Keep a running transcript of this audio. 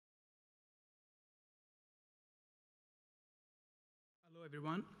Hello,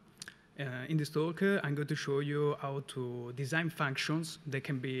 everyone. In this talk, I'm going to show you how to design functions that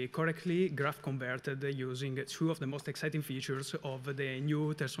can be correctly graph-converted using two of the most exciting features of the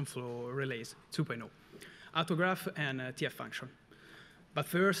new Tensorflow release 2.0, AutoGraph and tf.Function. But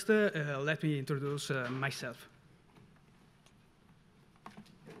first, let me introduce myself.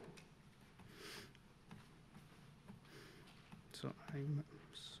 So I'm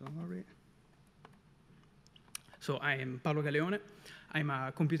sorry. So I am Paolo Galeone. I'm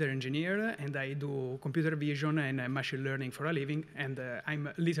a computer engineer, and I do computer vision and machine learning for a living, and I'm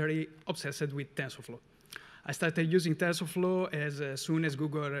literally obsessed with TensorFlow. I started using TensorFlow as soon as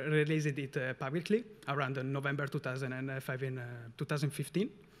Google released it publicly, around November 2015,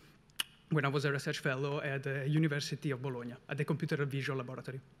 when I was a research fellow at the University of Bologna, at the Computer Vision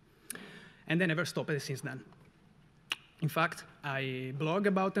Laboratory. And I never stopped since then. In fact, I blog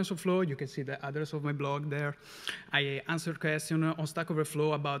about TensorFlow. You can see the address of my blog there. I answer questions on Stack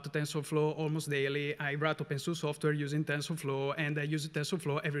Overflow about TensorFlow almost daily. I write open source software using TensorFlow, and I use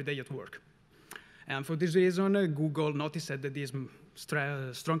TensorFlow every day at work. And for this reason, Google noticed this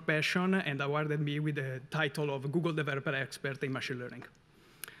strong passion and awarded me with the title of Google Developer Expert in Machine Learning.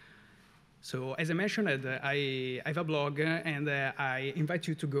 So as I mentioned, I have a blog, and I invite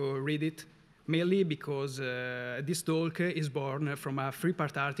you to go read it, mainly because this talk is born from a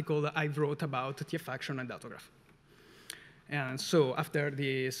three-part article I wrote about tf.Function and AutoGraph. And so after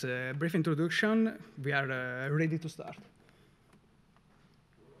this brief introduction, we are ready to start.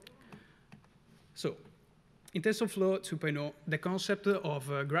 So in TensorFlow 2.0, the concept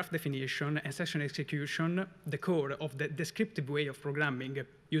of graph definition and session execution, the core of the descriptive way of programming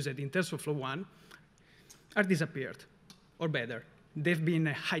used in TensorFlow 1, are disappeared, or better, they've been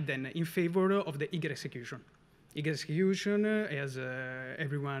hidden in favor of the eager execution. Eager execution, as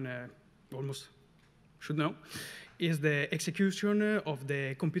everyone almost should know, is the execution of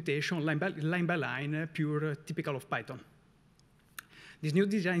the computation line by line, pure typical of Python. This new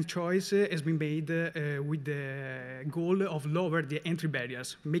design choice has been made with the goal of lower the entry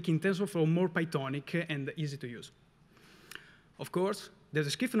barriers, making TensorFlow more Pythonic and easy to use. Of course, the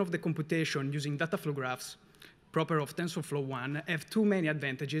description of the computation using data flow graphs proper of TensorFlow 1 have too many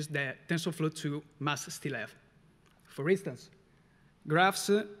advantages that TensorFlow 2 must still have. For instance,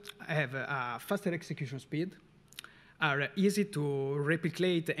 graphs have a faster execution speed, are easy to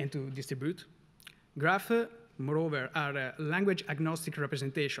replicate and to distribute. Graphs, moreover, are a language agnostic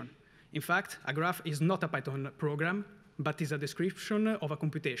representation. In fact, a graph is not a Python program, but is a description of a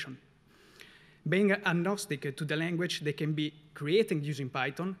computation. Being agnostic to the language, they can be created using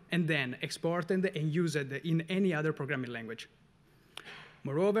Python and then exported and used in any other programming language.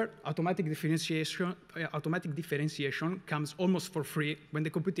 Moreover, automatic differentiation comes almost for free when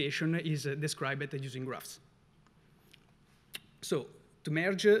the computation is described using graphs. So to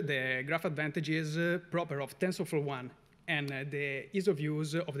merge the graph advantages proper of TensorFlow 1 and the ease of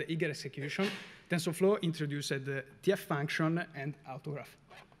use of the eager execution, TensorFlow introduced the tf.Function and AutoGraph.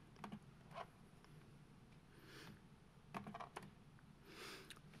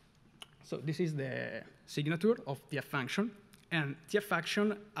 So this is the signature of tf.Function, and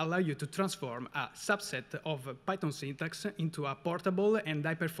tf.Function allows you to transform a subset of Python syntax into a portable and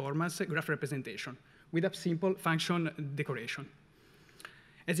high-performance graph representation with a simple function decoration.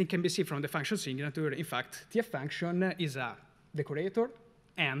 As it can be seen from the function signature, in fact, tf.Function is a decorator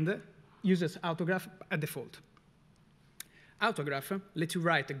and uses AutoGraph at default. AutoGraph lets you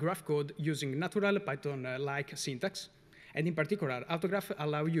write graph code using natural Python-like syntax. And in particular, AutoGraph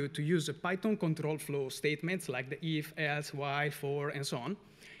allows you to use Python control flow statements like the if, else, while, for, and so on,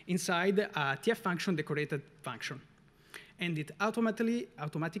 inside a tf.Function decorated function. And it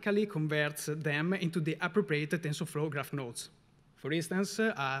automatically converts them into the appropriate TensorFlow graph nodes. For instance,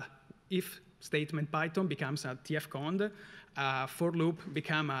 a if statement Python becomes a tf.Cond, a for loop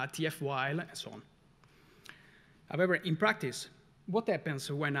becomes a tf.While, and so on. However, in practice, what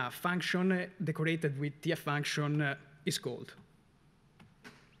happens when a function decorated with tf.Function is called?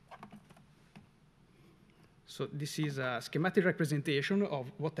 So this is a schematic representation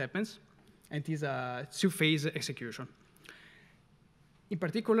of what happens, and it is a two-phase execution. In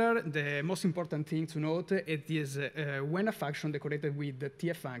particular, the most important thing to note is when a function decorated with the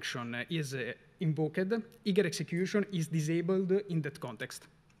tf.Function is invoked, eager execution is disabled in that context.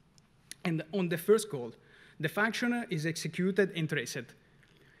 And on the first call, the function is executed and traced.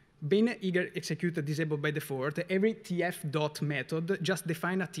 Being eager executed disabled by default, every tf. Method just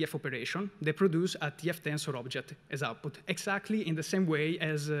defines a tf operation that produces a tf.Tensor object as output, exactly in the same way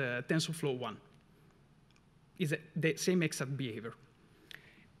as TensorFlow 1. It's the same exact behavior.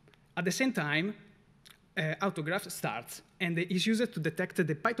 At the same time, AutoGraph starts, and is used to detect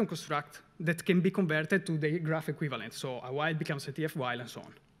the Python construct that can be converted to the graph equivalent. So a while becomes a tf while, and so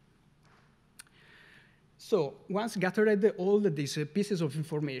on. So once gathered all these pieces of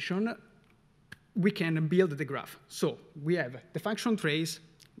information, we can build the graph. So we have the function trace,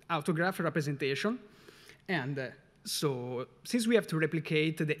 AutoGraph representation, and so since we have to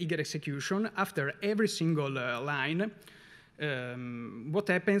replicate the eager execution after every single line, what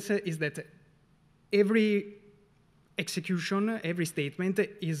happens is that every execution, every statement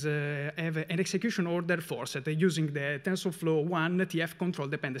is have an execution order forced using the TensorFlow 1 tf control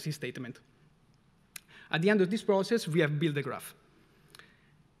dependency statement. At the end of this process, we have built the graph.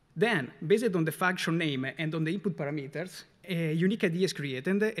 Then, based on the function name and on the input parameters, a unique ID is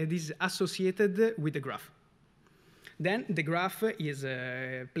created and is associated with the graph. Then the graph is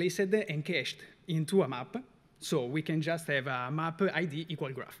placed and cached into a map, so we can just have a map ID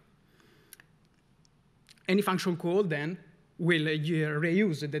equal graph. Any function call then will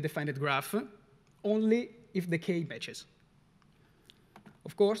reuse the defined graph only if the key matches.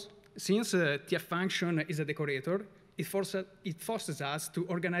 Of course, since tf.Function is a decorator, it forces us to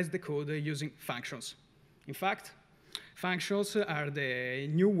organize the code using functions. In fact, functions are the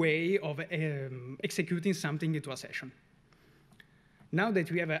new way of executing something into a session. Now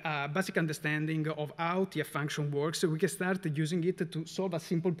that we have a basic understanding of how tf.Function works, we can start using it to solve a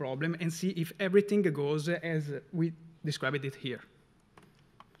simple problem and see if everything goes as we described it here.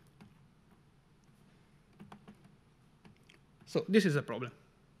 So this is a problem.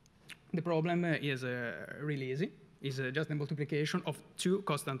 The problem is really easy. It's just the multiplication of two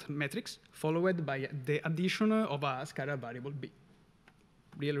constant metrics followed by the addition of a scalar variable b.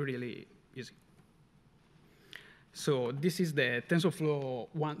 Really, really easy. So this is the TensorFlow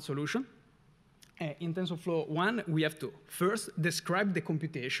 1 solution. In TensorFlow 1, we have to first describe the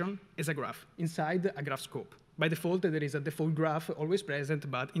computation as a graph inside a graph scope. By default, there is a default graph always present,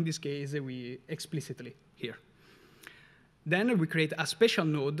 but in this case, we explicitly here. Then we create a special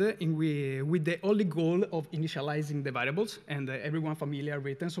node with the only goal of initializing the variables, and everyone familiar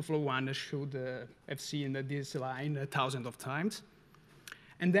with TensorFlow 1 should have seen this line thousands of times.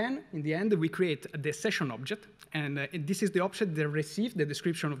 And then, in the end, we create the session object, and this is the object that receives the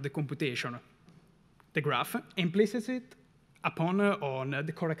description of the computation, the graph, and places it on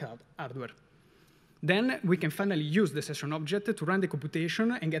the correct hardware. Then we can finally use the session object to run the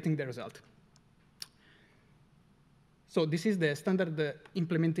computation and getting the result. So this is the standard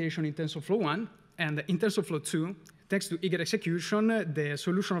implementation in TensorFlow 1, and in TensorFlow 2, thanks to eager execution, the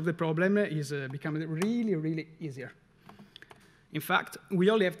solution of the problem is becoming really, really easier. In fact, we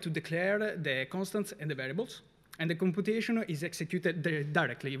only have to declare the constants and the variables, and the computation is executed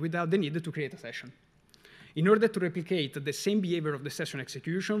directly without the need to create a session. In order to replicate the same behavior of the session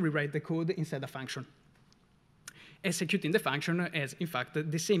execution, we write the code inside a function. Executing the function has, in fact,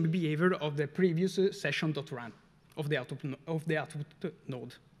 the same behavior of the previous session.run of the output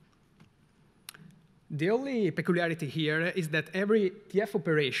node. The only peculiarity here is that every tf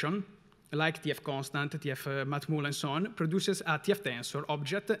operation, like tf constant, tf matmul, and so on, produces a tf.Tensor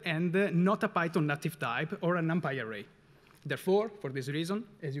object and not a Python native type or a NumPy array. Therefore, for this reason,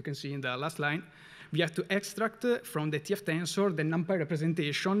 as you can see in the last line, we have to extract from the tf.Tensor the NumPy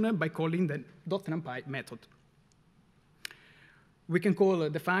representation by calling the .NumPy method. We can call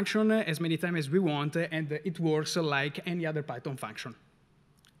the function as many times as we want, and it works like any other Python function.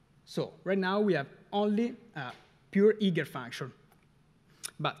 So right now, we have only a pure eager function.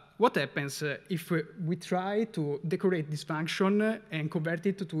 But what happens if we try to decorate this function and convert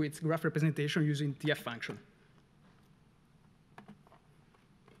it to its graph representation using tf.Function?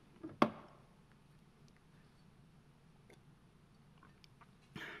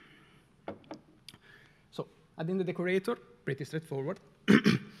 So adding the decorator, pretty straightforward.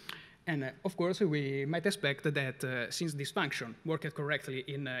 And of course, we might expect that since this function worked correctly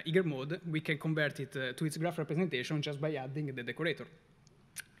in eager mode, we can convert it to its graph representation just by adding the decorator.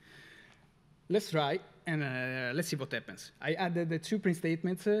 Let's try, and let's see what happens. I added the two print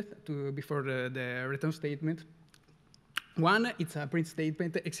statements before the return statement. One, it's a print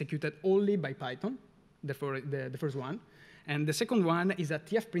statement executed only by Python, therefore the first one. And the second one is a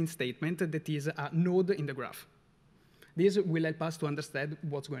tf print statement that is a node in the graph. This will help us to understand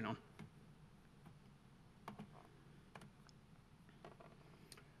what's going on.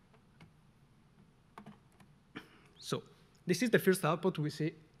 So this is the first output we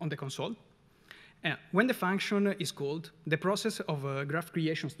see on the console. When the function is called, the process of graph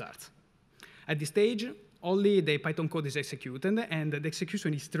creation starts. At this stage, only the Python code is executed, and the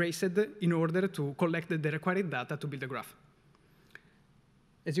execution is traced in order to collect the required data to build a graph.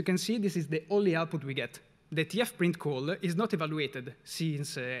 As you can see, this is the only output we get. The tf print call is not evaluated,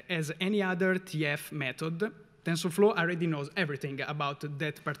 since as any other tf method, TensorFlow already knows everything about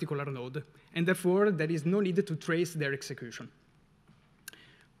that particular node, and therefore there is no need to trace their execution.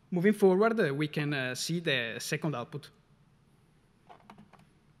 Moving forward, we can see the second output.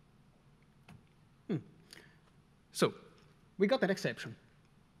 So, we got an exception.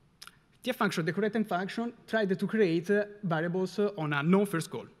 tf.Function, decorator function, tried to create variables on a non-first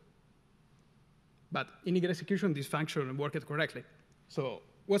call. But in eager execution, this function worked correctly. So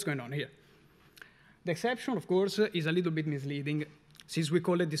what's going on here? The exception, of course, is a little bit misleading, since we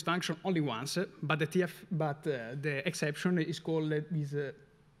called this function only once, but the exception is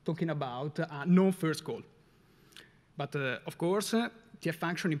talking about a non-first call. But of course,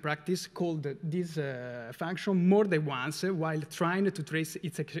 tf.Function in practice called this function more than once while trying to trace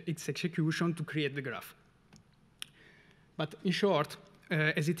its execution to create the graph. But in short,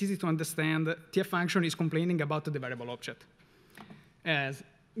 as it's easy to understand, tf.Function is complaining about the variable object. As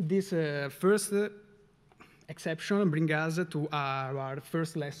this first exception brings us to our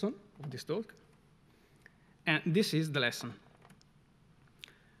first lesson of this talk. And this is the lesson.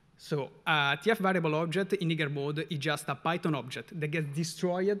 So a tf variable object in eager mode is just a Python object that gets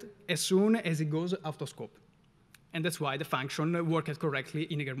destroyed as soon as it goes out of scope. And that's why the function worked correctly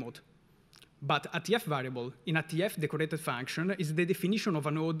in eager mode. But a tf variable in a tf decorated function is the definition of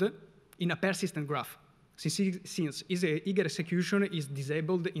a node in a persistent graph, since its eager execution is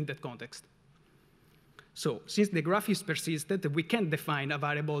disabled in that context. So since the graph is persistent, we can't define a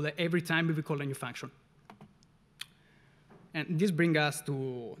variable every time we call a new function. And this brings us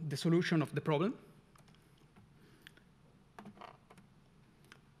to the solution of the problem.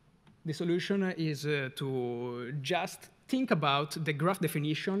 The solution is to just think about the graph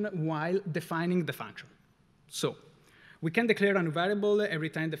definition while defining the function. So we can declare a new variable every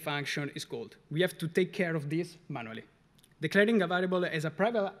time the function is called. We have to take care of this manually. Declaring a variable as a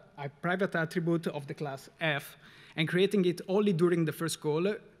private attribute of the class f and creating it only during the first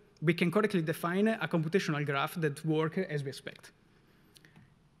call, we can correctly define a computational graph that works as we expect.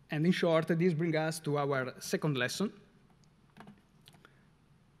 And in short, this brings us to our second lesson.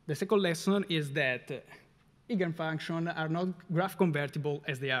 The second lesson is that eager functions are not graph-convertible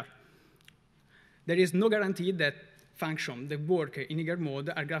as they are. There is no guarantee that functions that work in eager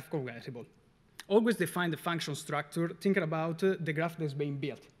mode are graph-convertible. Always define the function structure thinking about the graph that's being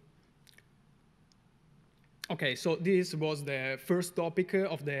built. OK, so this was the first topic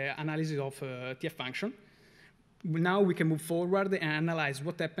of the analysis of tf.Function. Now we can move forward and analyze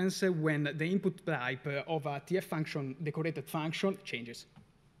what happens when the input type of a tf.Function decorated function changes.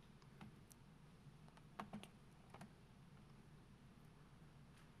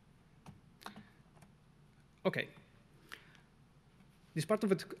 OK. This part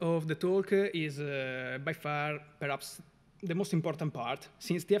of the talk is by far perhaps the most important part,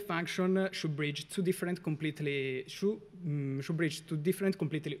 since tf.Function should bridge two different completely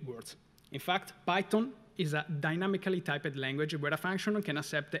words. In fact, Python is a dynamically typed language where a function can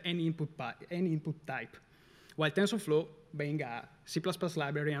accept any input type, while TensorFlow, being a C++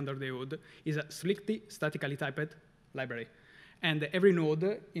 library under the hood, is a strictly statically typed library. And every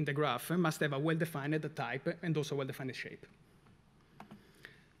node in the graph must have a well-defined type and also well-defined shape.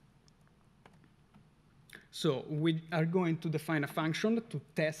 So we are going to define a function to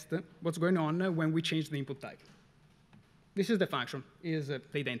test what's going on when we change the input type. This is the function, is the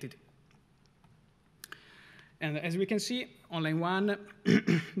identity. And as we can see, on line 1,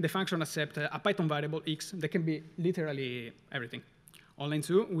 the function accepts a Python variable x that can be literally everything. On line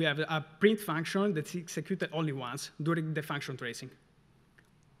 2, we have a print function that's executed only once during the function tracing.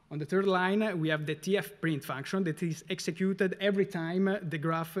 On the third line, we have the tf print function that is executed every time the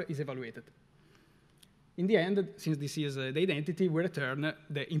graph is evaluated. In the end, since this is the identity, we return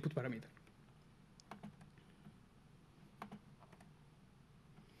the input parameter.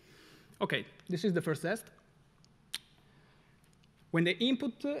 OK, this is the first test. When the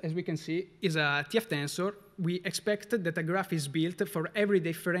input, as we can see, is a tf.Tensor, we expect that a graph is built for every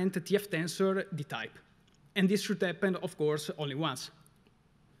different tf.Tensor d-type. And this should happen, of course, only once.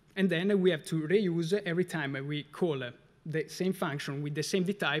 And then we have to reuse every time we call the same function with the same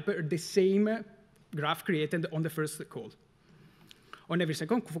d-type or the same graph created on the first call. On every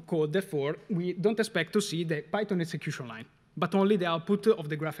second call, therefore, we don't expect to see the Python execution line, but only the output of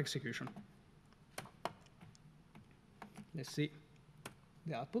the graph execution. Let's see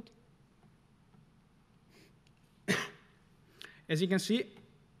the output. As you can see,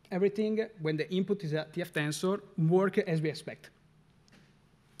 everything, when the input is a tf.Tensor, works as we expect.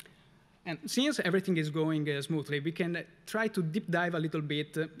 And since everything is going smoothly, we can try to deep dive a little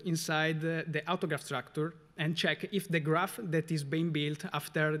bit inside the AutoGraph structure and check if the graph that is being built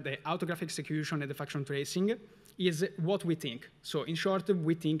after the AutoGraph execution and the function tracing is what we think. So in short,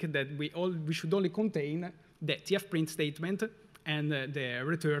 we think that we should only contain the tf print statement and the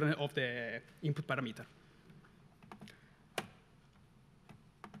return of the input parameter.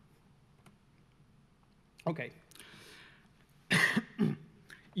 OK.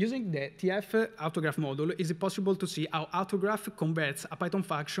 Using the tf AutoGraph module, is it possible to see how AutoGraph converts a Python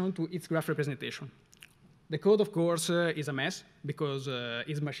function to its graph representation? The code, of course, is a mess because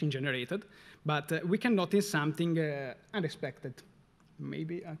it's machine generated, but we can notice something unexpected.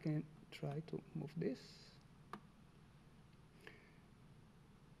 Maybe I can try to move this.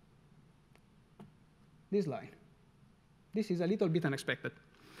 This line. This is a little bit unexpected.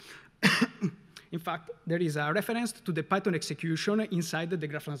 In fact, there is a reference to the Python execution inside the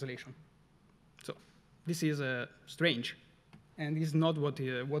graph translation. So this is strange, and it's not what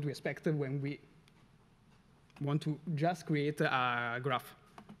we expected when we want to just create a graph.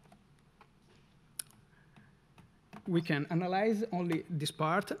 We can analyze only this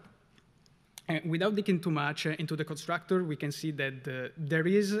part. And without digging too much into the constructor, we can see that there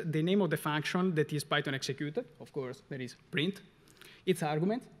is the name of the function that is Python executed. Of course, there is print. Its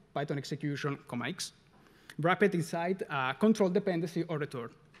argument, Python execution, x, wrapped inside a control dependency or return.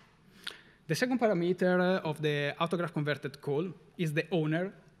 The second parameter of the AutoGraph converted call is the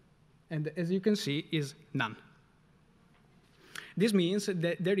owner, and as you can see, is none. This means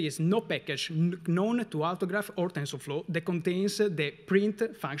that there is no package known to AutoGraph or TensorFlow that contains the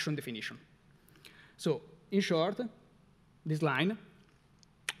print function definition. So in short, this line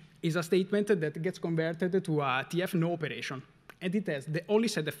is a statement that gets converted to a tf no operation, and it has the only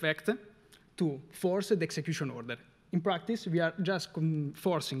side effect to force the execution order. In practice, we are just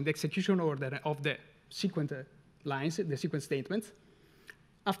forcing the execution order of the sequence lines, the sequence statements,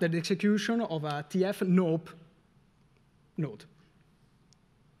 after the execution of a tf nope node.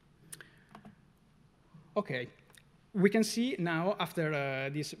 OK, we can see now, after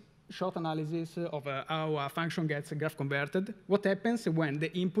this short analysis of how a function gets graph converted, what happens when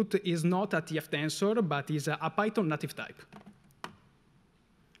the input is not a tf tensor, but is a Python native type.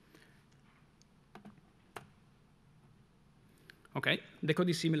 OK, the code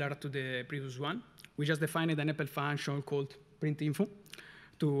is similar to the previous one. We just defined an append function called printinfo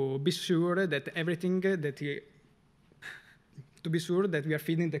to be sure that we are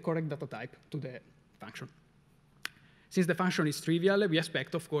feeding the correct data type to the function. Since the function is trivial, we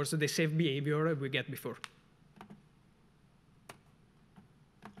expect, of course, the safe behavior we get before.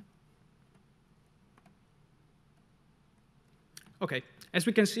 OK, as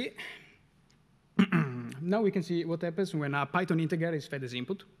we can see, now we can see what happens when a Python integer is fed as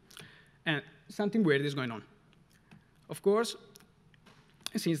input, and something weird is going on. Of course,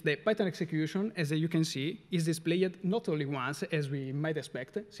 since the Python execution, as you can see, is displayed not only once, as we might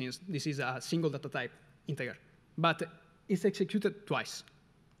expect, since this is a single data type integer, but it's executed twice.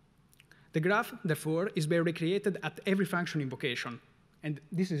 The graph, therefore, is being recreated at every function invocation, and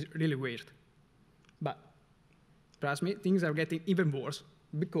this is really weird. But trust me, things are getting even worse,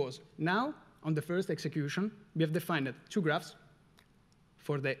 because now, on the first execution, we have defined two graphs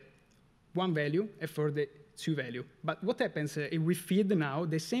for the one value and for the two value. But what happens if we feed now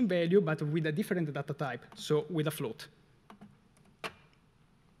the same value, but with a different data type, so with a float?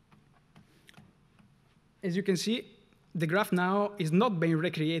 As you can see, the graph now is not being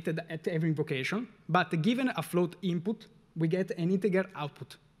recreated at every invocation, but given a float input, we get an integer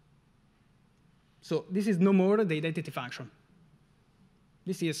output. So this is no more the identity function.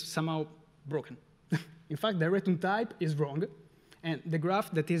 This is somehow broken. In fact, the return type is wrong, and the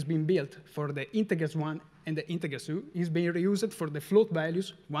graph that is being built for the integers 1 and the integers 2 is being reused for the float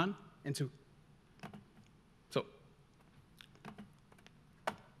values 1 and 2. So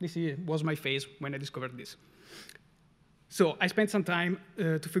this was my phase when I discovered this. So I spent some time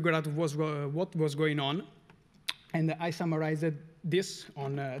to figure out what was going on, and I summarized this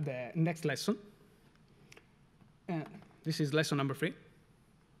on the next lesson. This is lesson number 3.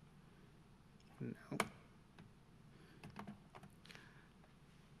 No.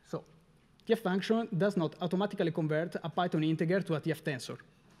 So tf function does not automatically convert a Python integer to a tf tensor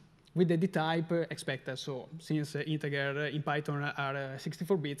with the d-type expected. So since integer in Python are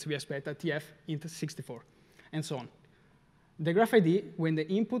 64 bits, we expect a tf int 64, and so on. The graph ID, when the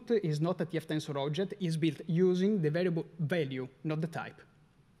input is not a tf tensor object, is built using the variable value, not the type.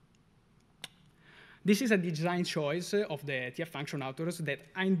 This is a design choice of the tf function authors that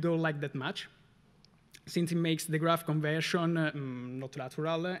I don't like that much. since it makes the graph conversion not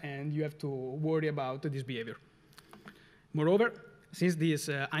natural, and you have to worry about this behavior. Moreover, since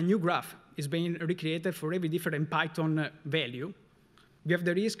a new graph is being recreated for every different Python value, we have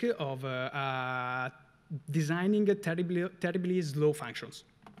the risk of designing terribly slow functions.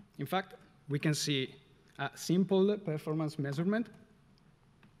 In fact, we can see a simple performance measurement.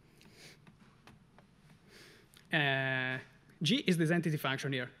 G is this entity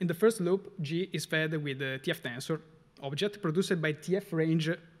function here. In the first loop, G is fed with the tf.Tensor object produced by tf range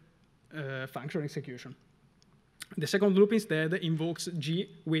function execution. The second loop instead invokes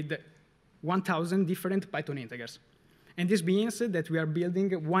G with 1,000 different Python integers. And this means that we are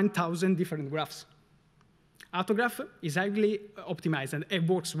building 1,000 different graphs. AutoGraph is highly optimized, and it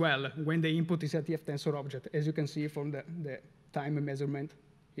works well when the input is a tf.Tensor object, as you can see from the time measurement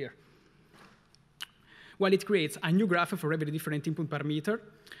here. While it creates a new graph for every different input parameter,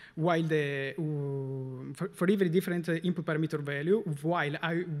 while for every different input parameter value,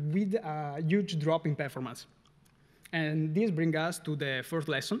 with a huge drop in performance. And this brings us to the fourth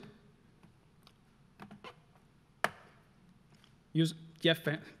lesson. Use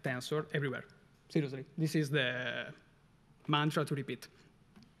tf.Tensor everywhere. Seriously, this is the mantra to repeat.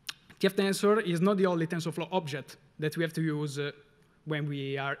 tf.Tensor is not the only TensorFlow object that we have to use when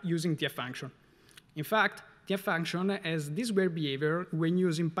we are using tf.Function. In fact, tf.Function has this weird behavior when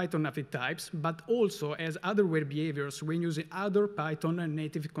using Python native types, but also has other weird behaviors when using other Python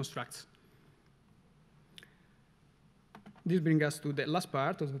native constructs. This brings us to the last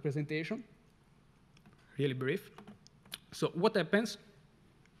part of the presentation, really brief. So what happens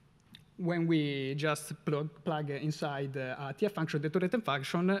when we just plug inside a tf.Function decorator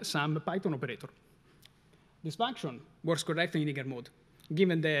function some Python operator? This function works correctly in integer mode.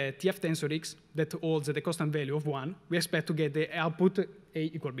 Given the tf.Tensor x that holds the constant value of 1, we expect to get the output a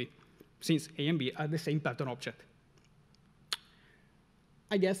equal b, since a and b are the same Python object.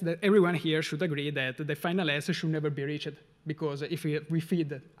 I guess that everyone here should agree that the final S should never be reached, because if we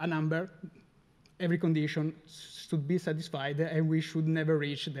feed a number, every condition should be satisfied, and we should never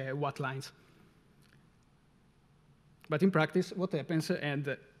reach the what lines. But in practice, what happens,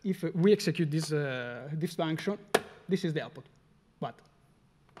 and if we execute this function, this is the output. But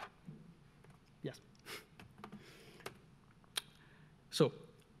yes. So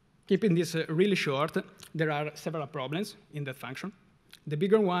keeping this really short, there are several problems in that function. The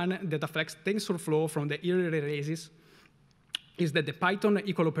bigger one that affects TensorFlow from the earlier releases is that the Python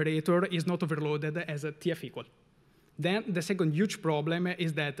equal operator is not overloaded as a tf equal. Then the second huge problem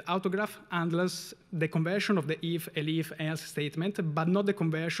is that AutoGraph handles the conversion of the if, elif, else statement, but not the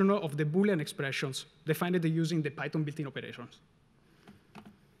conversion of the Boolean expressions defined using the Python built-in operations.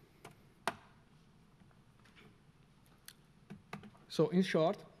 So in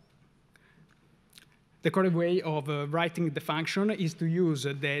short, the correct way of writing the function is to use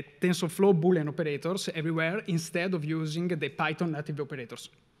the TensorFlow Boolean operators everywhere instead of using the Python native operators.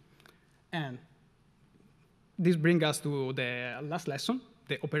 And this brings us to the last lesson,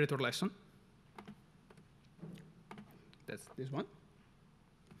 the operator lesson. That's this one.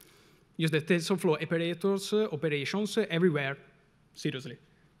 Use the TensorFlow operations everywhere, seriously.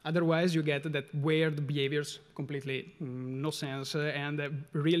 Otherwise, you get that weird behaviors, completely no sense, and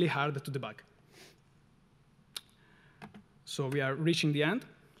really hard to debug. So we are reaching the end.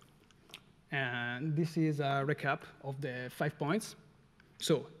 And this is a recap of the 5 points.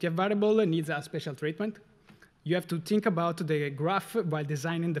 So tf variable needs a special treatment. You have to think about the graph while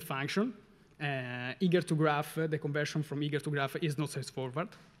designing the function. Eager to graph, the conversion from eager to graph is not straightforward.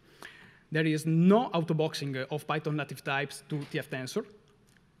 There is no autoboxing of Python native types to tf.Tensor.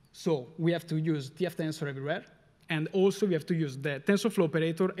 So we have to use tf.Tensor everywhere. And also we have to use the TensorFlow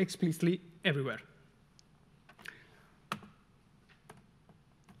operator explicitly everywhere.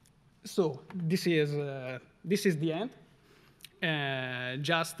 So this is the end.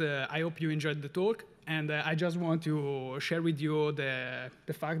 I hope you enjoyed the talk. And I just want to share with you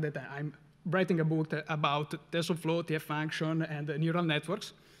the fact that I'm writing a book about TensorFlow, tf.Function, and neural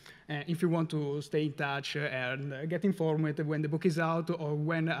networks. If you want to stay in touch and get informed when the book is out or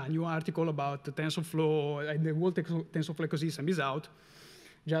when a new article about TensorFlow and the whole TensorFlow ecosystem is out,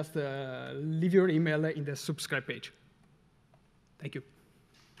 just leave your email in the subscribe page. Thank you.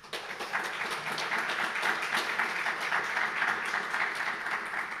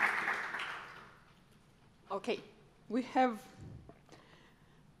 Okay, we have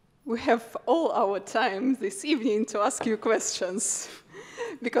all our time this evening to ask you questions,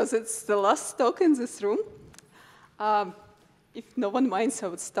 because it's the last talk in this room. If no one minds, I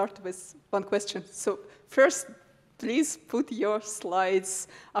would start with one question. So first, please put your slides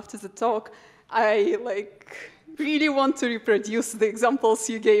after the talk. I really want to reproduce the examples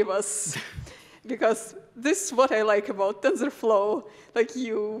you gave us. Because this is what I like about TensorFlow.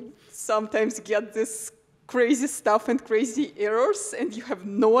 You sometimes get this crazy stuff and crazy errors, and you have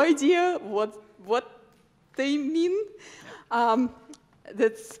no idea what they mean.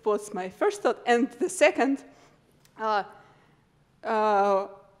 That was my first thought. And the second, what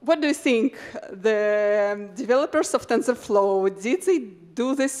do you think? The developers of TensorFlow, did they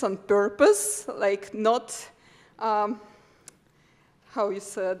do this on purpose? Not, how you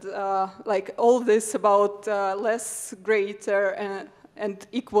said, all this about less, greater, and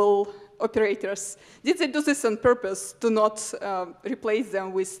equal operators. Did they do this on purpose to not replace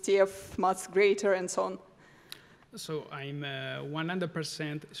them with tf much greater and so on? So I'm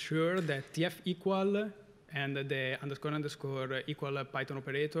 100% sure that tf equal and the __ equal Python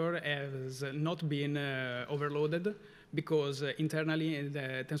operator has not been overloaded, because internally in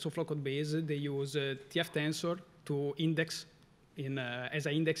the TensorFlow code base, they use tf.Tensor to index as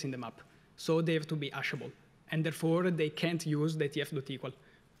an index in the map. So they have to be hashable. And therefore, they can't use the tf.equal,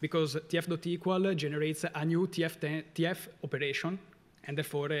 because tf.equal generates a new tf operation, and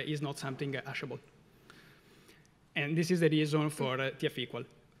therefore is not something hashable. And this is the reason for tf equal.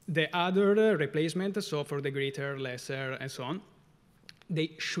 The other replacement, so for the greater, lesser, and so on,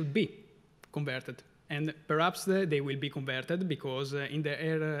 they should be converted. And perhaps they will be converted, because in the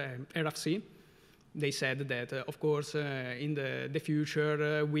RFC, they said that, of course, in the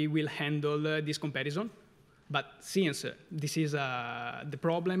future, we will handle this comparison. But since this is the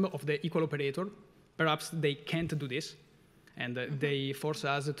problem of the equal operator, perhaps they can't do this. And they force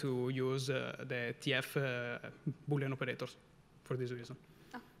us to use the tf Boolean operators for this reason.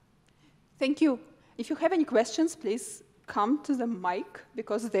 Thank you. If you have any questions, please come to the mic,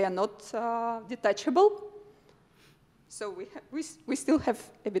 because they are not detachable. So we still have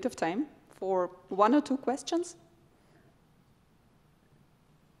a bit of time for 1 or 2 questions.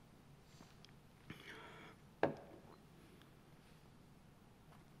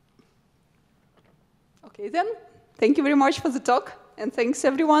 Okay, then. Thank you very much for the talk, and thanks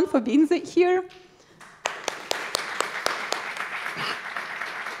everyone for being here.